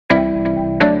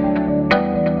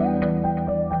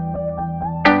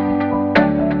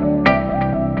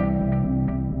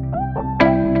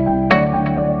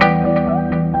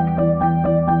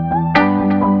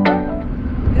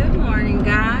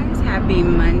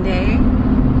Monday.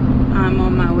 I'm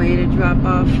on my way to drop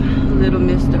off little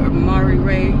Mr. Amari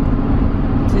Ray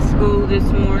to school this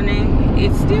morning.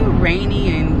 It's still rainy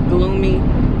and gloomy.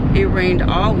 It rained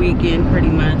all weekend pretty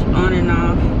much, on and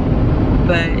off.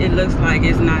 But it looks like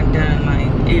it's not done. Like,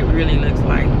 it really looks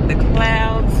like the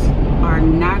clouds are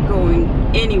not going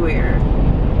anywhere.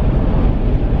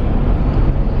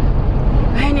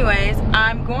 Anyways,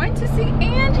 I'm going to see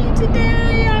Angie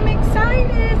today. I'm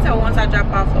excited. So once I drop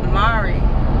off Amari,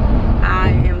 I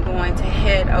am going to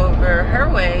head over her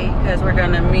way because we're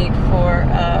gonna meet for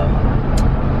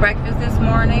breakfast this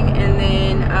morning. And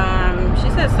then she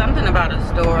said something about a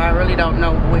store. I really don't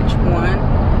know which one,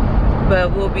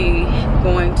 but we'll be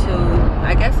going to,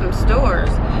 I guess, some stores.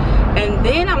 And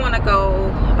then I want to go,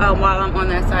 while I'm on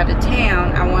that side of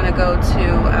town, I want to go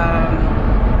to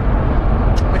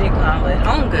what do you call it,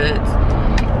 Home Goods,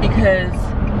 because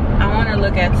I want to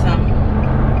look at some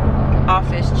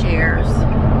office chairs.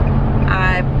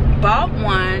 I bought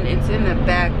one. It's in the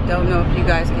back. Don't know if you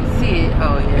guys can see it.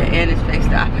 Oh yeah, and it's faced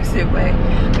the opposite way.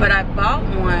 But I bought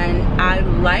one. I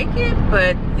like it,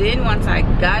 but then once I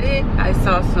got it, I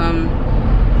saw some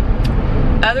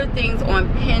other things on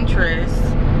Pinterest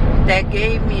that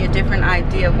gave me a different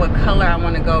idea of what color I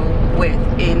want to go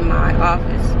with in my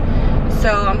office. So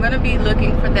I'm gonna be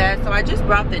looking for that. So I just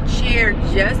brought the chair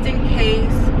just in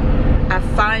case I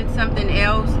find something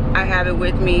else. I have it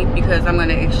with me because I'm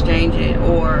gonna exchange it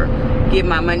or give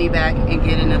my money back and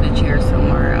get another chair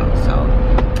somewhere else. So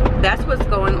that's what's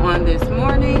going on this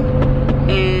morning.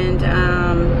 And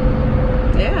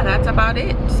yeah, that's about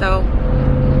it. So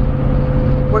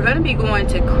we're gonna be going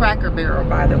to Cracker Barrel,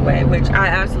 by the way, which I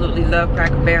absolutely love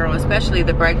Cracker Barrel, especially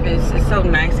the breakfast. It's so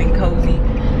nice and cozy.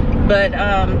 But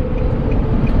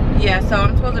yeah, so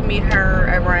I'm supposed to meet her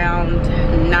around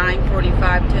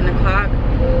 9:45, 10 o'clock,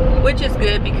 which is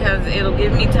good because it'll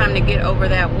give me time to get over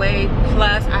that way.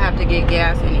 Plus, I have to get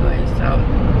gas anyway, so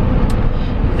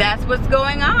that's what's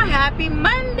going on. Happy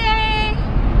Monday!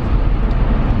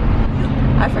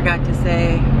 I forgot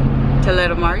to let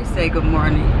Amari say good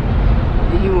morning.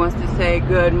 He wants to say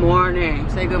good morning.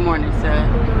 Say good morning,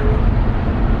 son.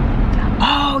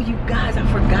 Oh, you guys, I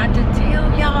forgot to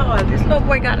tell y'all. This little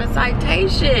boy got a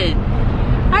citation.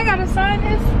 I gotta sign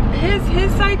his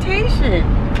citation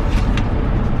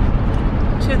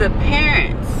to the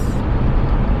parents.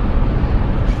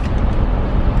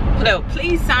 So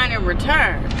please sign and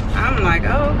return. I'm like,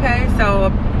 oh, okay.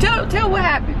 So tell what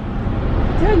happened.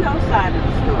 Tell no side of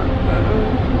the story.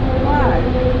 Why?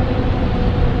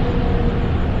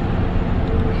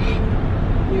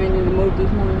 You ain't in the mood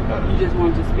this morning? You just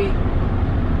wanted to speak?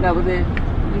 That was it?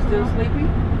 You still sleepy?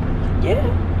 Yeah.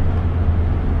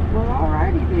 Well,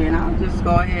 alrighty then. I'll just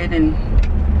go ahead and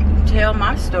tell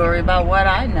my story about what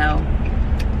I know.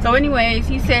 So anyways,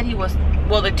 he said he was,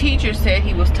 well, the teacher said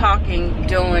he was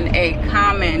doing a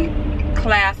common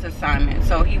class assignment.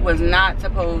 So he was not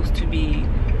supposed to be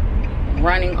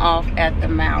running off at the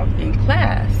mouth in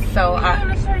class. So I have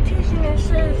a citation that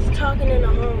says talking in the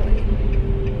hallway.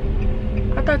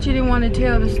 I thought you didn't want to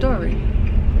tell the story.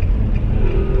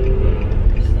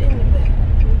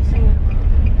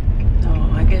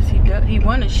 Oh, I guess he does. He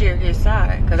want to share his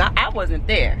side because I wasn't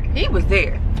there. He was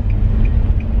there.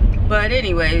 But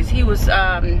anyways, he was.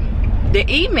 The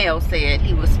email said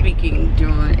he was speaking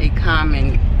during a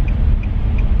common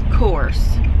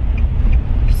course.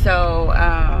 So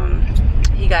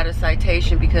he got a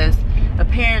citation because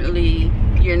apparently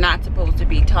you're not supposed to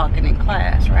be talking in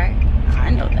class, right? I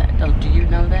know that. Oh, do you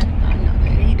know that? I know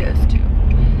that. He does too.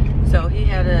 So he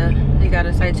got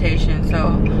a citation.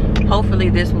 So hopefully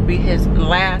this will be his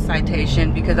last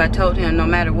citation because I told him no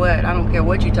matter what, I don't care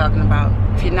what you're talking about.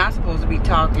 If you're not supposed to be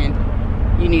talking,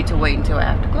 you need to wait until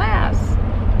after class.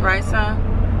 Right, son?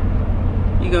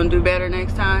 You gonna do better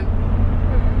next time?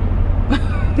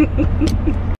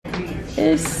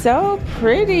 It's so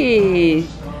pretty.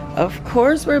 Of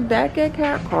course, we're back at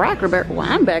Cracker Barrel. Well,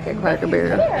 I'm back at Cracker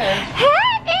Barrel. Hey,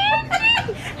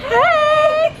 Angie!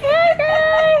 Hey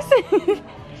guys!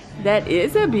 That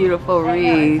is a beautiful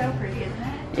wreath. It's so pretty, isn't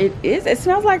it? It is. It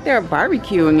smells like they're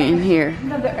barbecuing in here.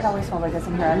 No, it always smells like this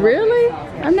in here. Really?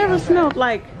 I've never smelled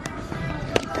like.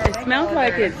 It smells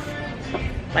like it's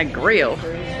like grill.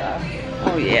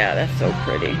 Oh yeah, that's so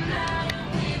pretty.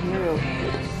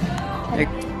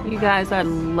 You guys, I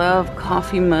love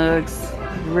coffee mugs.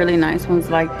 Really nice ones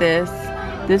like this.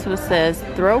 This one says,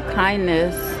 throw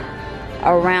kindness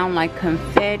around like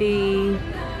confetti.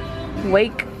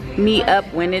 Wake me up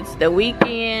when it's the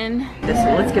weekend.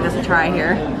 Let's give this a try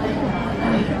here.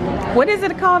 What is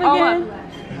it called again?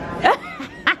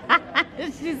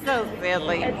 She's so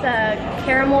silly. It's a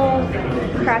caramel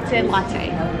crafted latte.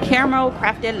 Caramel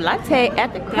crafted latte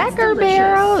at the Cracker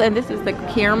Barrel, and this is the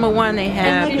caramel one. They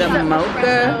have the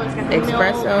mocha,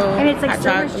 espresso, And it's like hot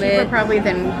so much chocolate. cheaper probably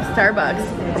than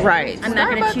Starbucks. Right. I'm not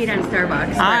gonna cheat on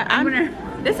Starbucks. I'm gonna.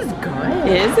 This is good.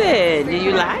 Is it? Do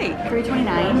you like?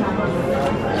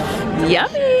 $3.29.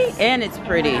 Yummy, and it's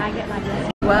pretty.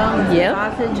 Well, Yep.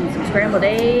 sausage and some scrambled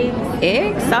eggs.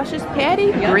 Eggs, sausage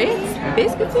patty, grits,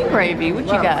 biscuits and gravy. What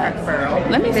you got?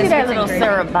 Let me see that little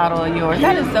syrup bottle of yours.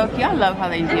 That is so cute. I love how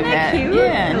they do that. cute?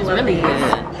 Yeah, it's really good.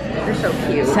 They're so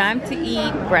cute. Time to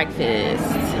eat breakfast.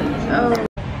 Oh.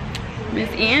 Miss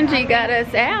Angie got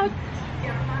us out.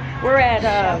 We're at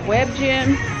Web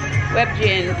Gym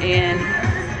in,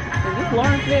 is this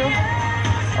Lawrenceville?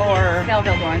 Or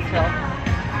Belleville, Lawrenceville.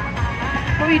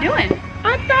 what are you doing?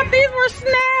 I thought these were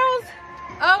snails.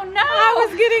 Oh no! I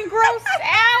was getting grossed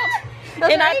out.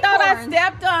 And I thought I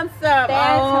stepped on some.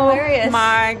 That's hilarious.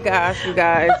 My gosh, you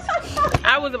guys.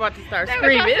 I was about to start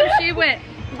screaming. She went.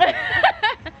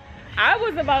 I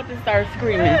was about to start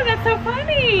screaming. Oh, that's so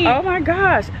funny. Oh my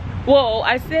gosh. Whoa,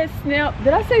 I said Snell.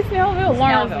 Did I say Snellville?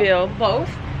 Lawrenceville.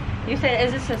 Both. You said,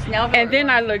 is this a Snellville? And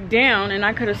then I looked down and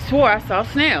I could have swore I saw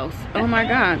snails. Oh my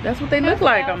god, that's what they look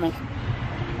like almost.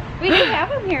 We do have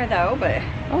them here though, but.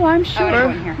 Oh, I'm sure.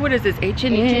 in here. What is this?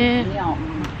 H&M?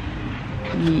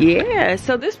 Yeah,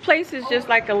 so this place is just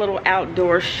like a little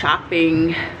outdoor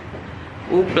shopping.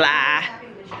 Ooh, blah.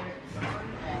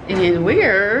 And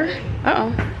we're,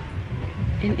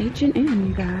 in H&M,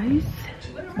 you guys.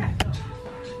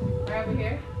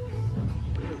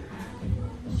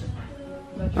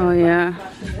 Oh yeah,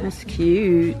 that's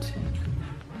cute.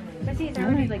 But see, it's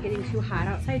already like getting too hot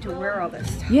outside to wear all this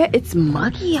stuff. Yeah, it's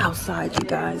muggy outside, you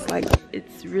guys. Like,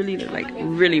 it's really, like,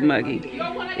 really muggy.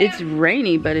 It's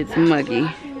rainy, but it's muggy.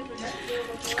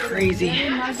 It's crazy.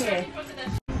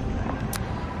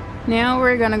 Now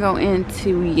we're gonna go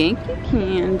into Yankee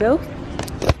Candle.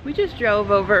 We just drove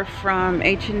over from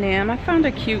H&M. I found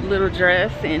a cute little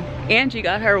dress, and Angie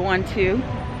got her one too.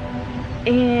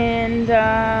 And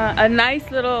a nice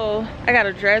little, I got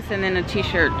a dress and then a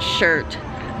t-shirt shirt.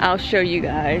 I'll show you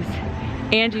guys.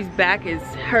 Angie's back is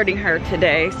hurting her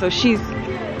today, so she's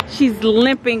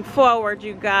limping forward,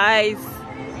 you guys.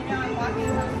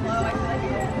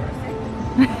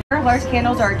 Large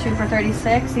candles are 2 for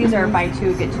 $36. These are buy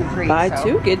 2 get 2 free. Buy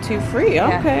 2 get 2 free.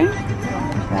 Okay,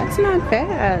 that's not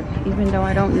bad. Even though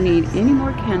I don't need any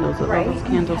more candles with all those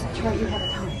candles.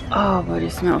 Oh, but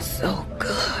it smells so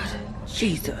good.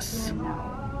 Jesus.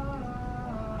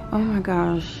 Oh my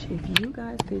gosh, if you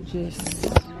guys could just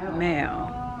smell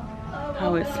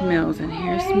how it smells in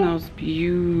here. It smells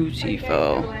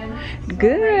beautiful.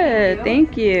 Good,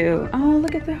 thank you. Oh,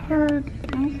 look at the heart.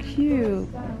 How cute.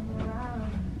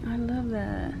 I love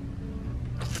that.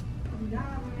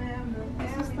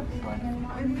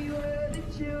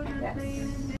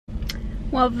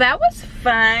 Well, that was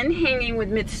fun hanging with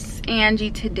Miss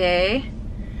Angie today.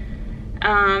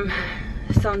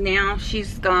 So now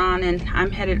she's gone and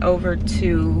I'm headed over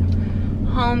to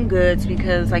Home Goods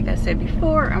because, like I said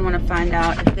before, I want to find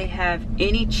out if they have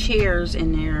any chairs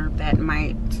in there that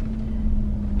might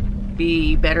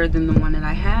be better than the one that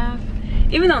I have.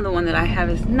 Even though the one that I have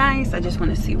is nice, I just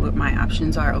want to see what my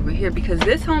options are over here, because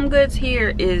this Home Goods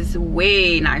here is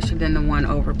way nicer than the one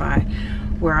over by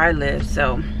where I live.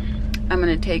 So I'm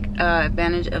gonna take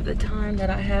advantage of the time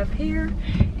that I have here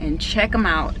and check them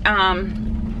out.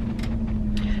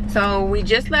 So we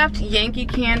just left Yankee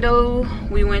Candle.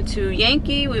 We went to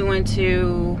Yankee, we went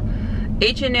to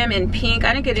H&M and Pink.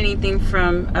 I didn't get anything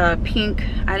from Pink.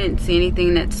 I didn't see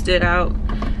anything that stood out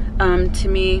to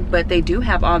me, but they do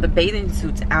have all the bathing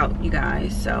suits out, you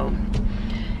guys. So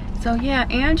yeah,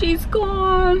 Angie's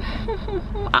gone.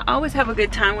 I always have a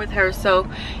good time with her, so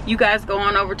you guys go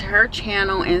on over to her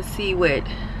channel and see what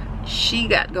she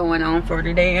got going on for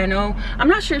today. I know, I'm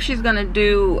not sure if she's gonna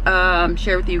do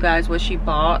share with you guys what she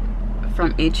bought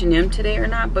from H&M today or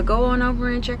not, but go on over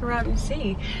and check her out and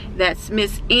see. That's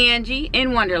Miss Angie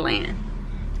in Wonderland.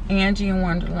 Angie in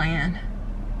Wonderland.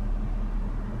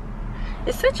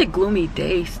 It's such a gloomy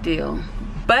day still,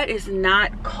 but it's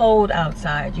not cold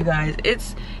outside, you guys.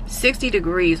 It's 60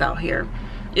 degrees out here.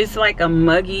 It's like a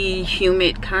muggy,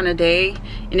 humid kind of day,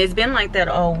 and it's been like that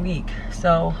all week.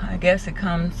 So I guess it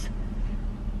comes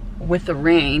with the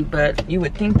rain, but you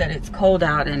would think that it's cold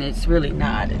out, and it's really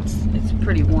not. It's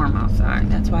pretty warm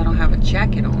outside. That's why I don't have a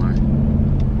jacket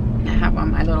on. I have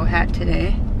on my little hat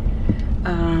today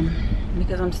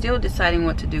because I'm still deciding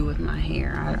what to do with my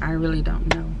hair. I really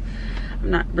don't know. I'm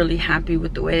not really happy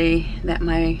with the way that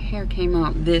my hair came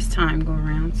out this time go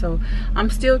around, so I'm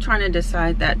still trying to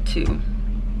decide that too.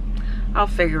 I'll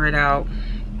figure it out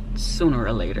sooner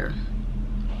or later.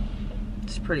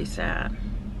 It's pretty sad.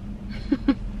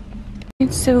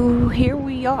 And so here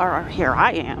we are, here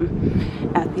I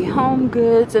am at the Home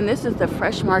Goods, and this is the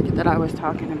fresh market that I was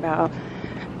talking about.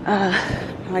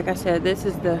 Like I said, this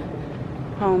is the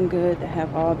Home Good that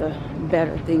have all the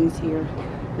better things here.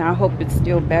 Now I hope it's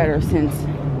still better since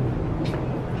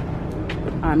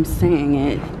I'm saying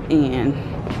it, and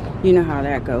you know how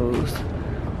that goes.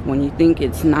 When you think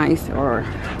it's nice, or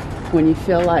when you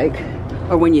feel like,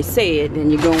 or when you say it,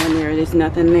 then you go in there, there's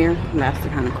nothing there. That's the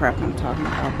kind of crap I'm talking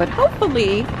about. But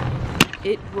hopefully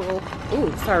it will.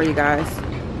 Oh, sorry you guys.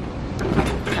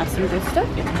 Have some good stuff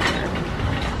in here.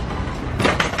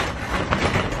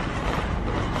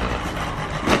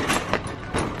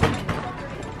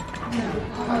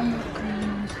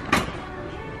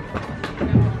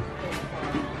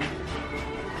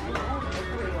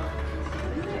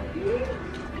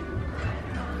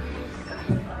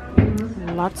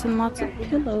 Lots and lots of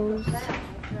pillows.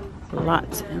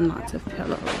 Lots and lots of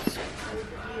pillows.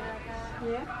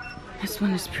 This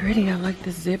one is pretty. I like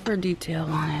the zipper detail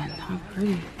on it. How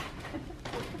pretty.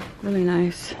 Really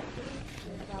nice.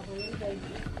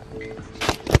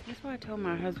 That's why I told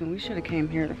my husband we should have came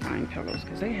here to find pillows,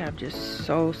 because they have just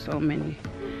so many.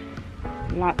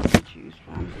 Lots to choose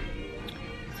from.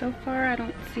 So far I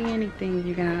don't see anything,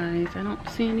 you guys. I don't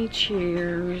see any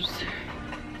chairs.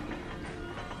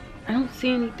 I don't see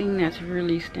anything that's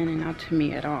really standing out to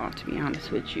me at all, to be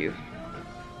honest with you.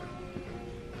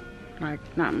 Like,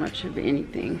 not much of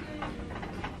anything.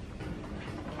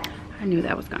 I knew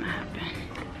that was gonna happen.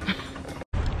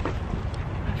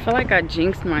 I feel like I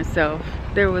jinxed myself.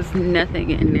 There was nothing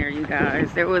in there, you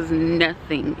guys. There was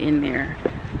nothing in there.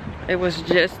 It was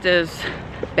just as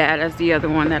bad as the other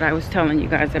one that I was telling you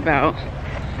guys about.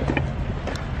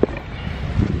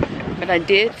 But I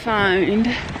did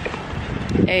find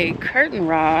a curtain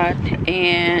rod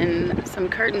and some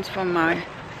curtains from my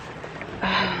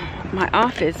my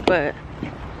office, but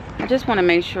I just want to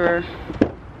make sure.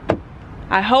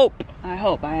 I hope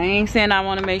I ain't saying I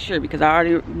want to make sure, because I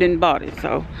already didn't bought it,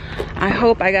 so I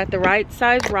hope I got the right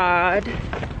size rod,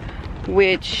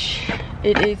 which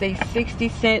it is a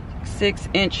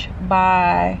 66-inch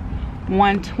by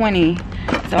 120,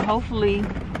 so hopefully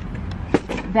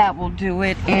that will do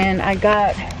it. And I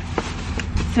got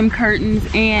some curtains,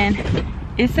 and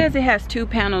it says it has 2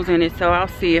 panels in it, so I'll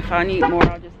see. If I need more,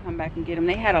 I'll just come back and get them.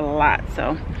 They had a lot,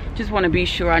 so just want to be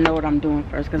sure I know what I'm doing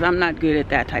first, because I'm not good at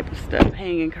that type of stuff,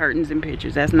 hanging curtains and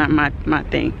pictures. That's not my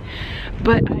thing.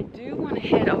 But I do want to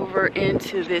head over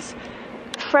into this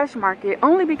fresh market,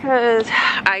 only because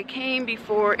I came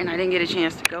before and I didn't get a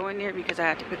chance to go in there because I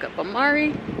had to pick up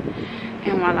Amari,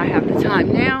 and while I have the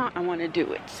time now, I want to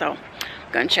do it, so I'm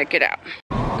gonna check it out.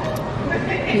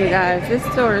 You guys, this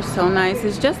store is so nice.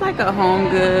 It's just like a Home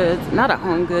Goods, not a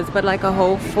Home Goods, but like a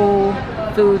Whole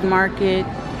Food market.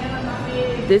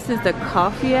 This is the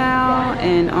coffee owl,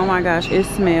 and oh my gosh, it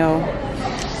smells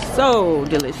so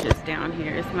delicious down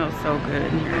here. It smells so good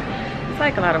in here. It's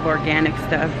like a lot of organic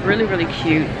stuff, really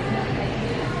cute.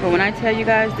 But when I tell you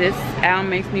guys this owl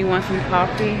makes me want some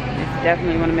coffee, it's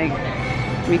definitely gonna make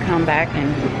me come back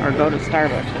or go to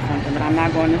Starbucks or something, but I'm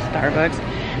not going to Starbucks.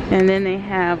 And then they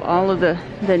have all of the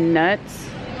nuts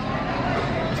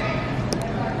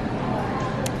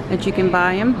that you can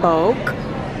buy in bulk.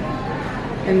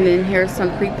 And then here's some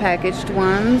prepackaged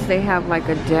ones. They have like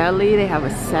a deli, they have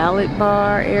a salad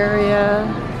bar area.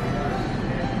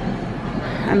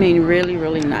 I mean, really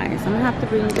nice. I'm gonna have to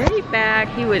bring Ray back.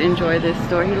 He would enjoy this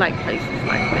store. He likes places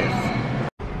like this.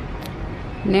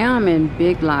 Now I'm in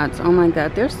Big Lots. Oh my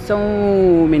god, there's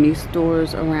so many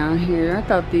stores around here. I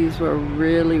thought these were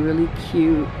really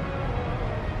cute.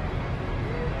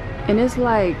 And it's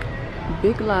like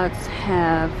Big Lots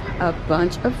have a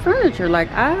bunch of furniture.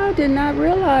 Like, I did not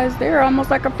realize they're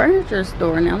almost like a furniture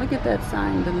store. Now look at that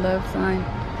sign, the love sign.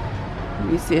 Let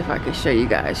me see if I can show you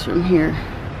guys from here.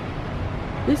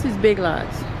 This is Big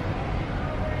Lots.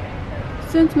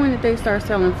 Since when did they start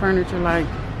selling furniture like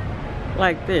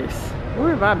this?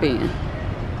 Where have I been?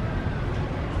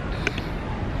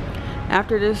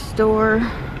 After this store,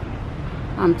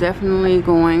 I'm definitely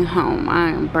going home. I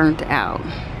am burnt out.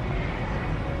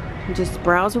 Just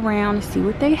browse around and see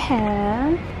what they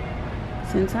have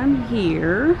since I'm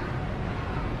here.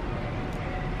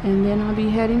 And then I'll be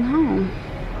heading home,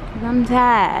 'cause I'm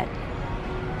tired.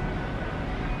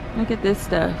 Look at this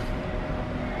stuff.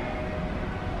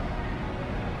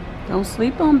 Don't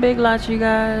sleep on Big Lots, you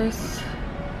guys.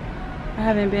 I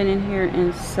haven't been in here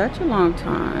in such a long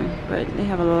time, but they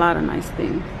have a lot of nice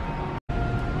things.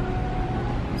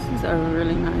 This is a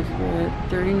really nice bed,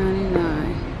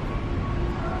 $30.99.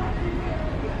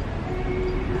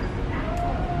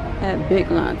 at Big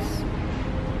Lots.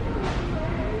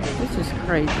 This is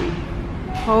crazy.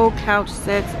 Whole couch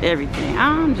sets, everything.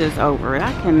 I'm just over it.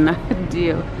 I cannot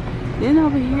deal. Then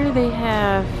over here they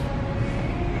have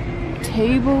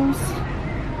tables,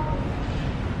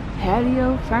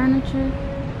 patio furniture.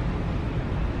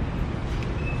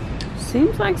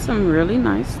 Seems like some really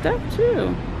nice stuff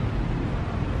too.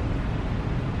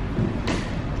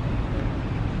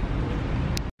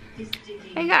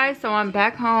 Hey guys, so I'm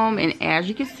back home, and as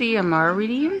you can see, I'm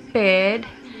already in bed.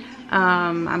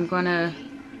 I'm gonna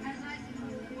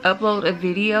upload a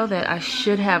video that I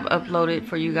should have uploaded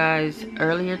for you guys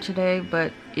earlier today,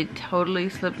 but it totally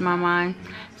slipped my mind.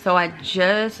 So I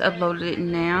just uploaded it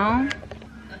now.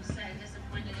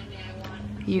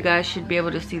 You guys should be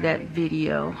able to see that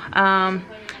video.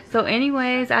 So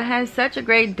anyways, I had such a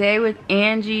great day with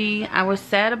Angie. I was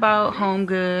sad about Home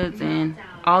Goods and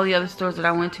all the other stores that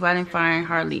I went to. I didn't find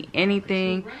hardly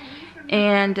anything.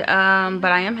 And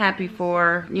but I am happy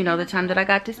for, you know, the time that I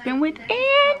got to spend with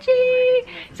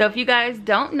Angie. So if you guys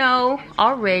don't know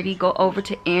already, go over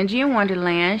to Angie in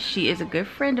Wonderland. She is a good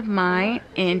friend of mine,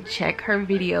 and check her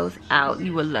videos out.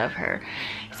 You will love her.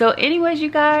 So anyways, you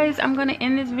guys, I'm gonna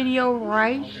end this video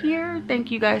right here.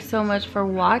 Thank you guys so much for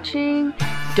watching.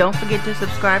 Don't forget to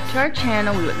subscribe to our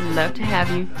channel. We would love to have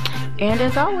you. And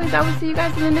as always, I will see you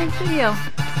guys in the next video.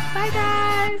 Bye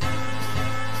guys.